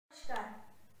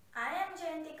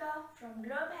from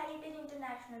Globe Heritage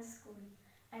International School,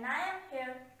 and I am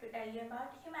here to tell you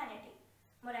about humanity.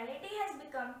 Morality has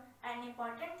become an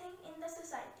important thing in the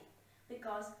society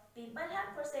because people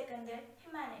have forsaken their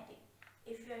humanity.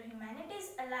 If your humanity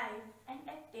is alive and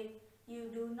active, you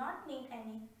do not need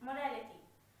any morality.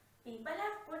 People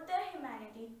have put their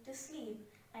humanity to sleep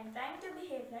and trying to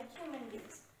behave like human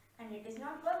beings, and it is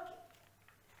not working.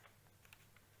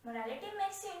 Morality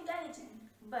makes you intelligent,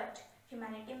 but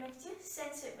humanity makes you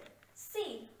sensible.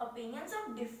 See, opinions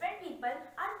of different people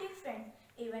are different,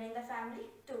 even in the family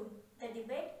too. The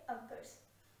debate occurs.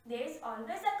 There is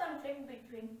always a conflict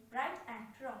between right and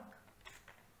wrong.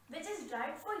 Which is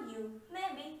right for you,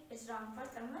 maybe it's wrong for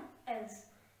someone else.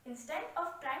 Instead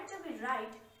of trying to be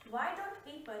right, why don't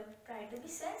people try to be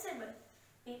sensible?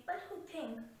 People who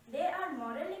think they are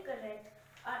morally correct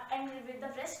are angry with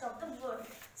the rest of the world.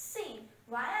 See,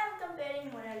 why I am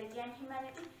comparing morality and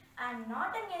humanity? I am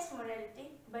not against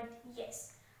morality, but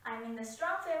yes, I am in the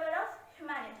strong favor of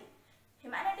humanity.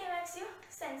 Humanity makes you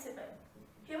sensible.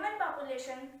 Human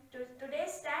population today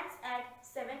stands at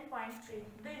 7.3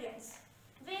 billions.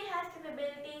 We have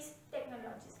capabilities,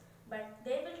 technologies, but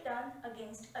they will turn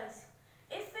against us.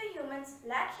 If we humans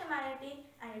lack humanity,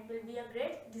 and it will be a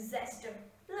great disaster.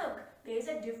 Look, there is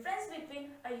a difference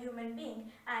between a human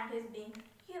being and his being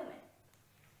human.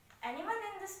 Anyone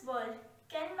in this world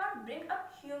cannot bring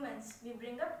up humans, we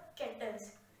bring up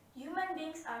kettles. Human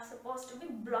beings are supposed to be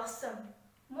blossom.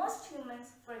 Most humans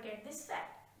forget this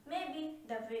fact. Maybe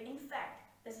the way, in fact,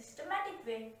 the systematic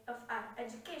way of our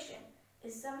education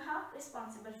is somehow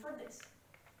responsible for this.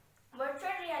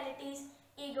 Virtual realities,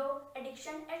 ego,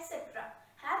 addiction, etc.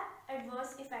 have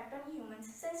adverse effect on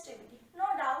humans' sensitivity. No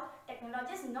doubt,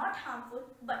 technology is not harmful,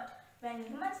 but when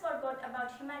humans forgot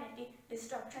about humanity,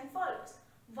 destruction follows.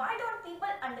 Why don't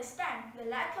people understand the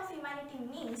lack of humanity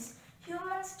means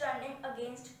humans turning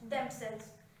against themselves?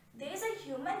 There is a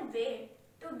human way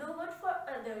to do good for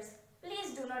others.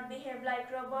 Please do not behave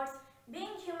like robots.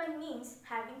 Being human means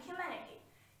having humanity.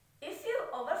 If you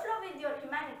overflow with your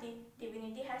humanity,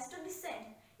 divinity has to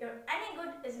descend. Your any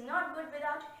good is not good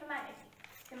without humanity.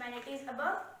 Humanity is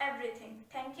above everything.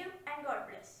 Thank you and God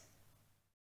bless.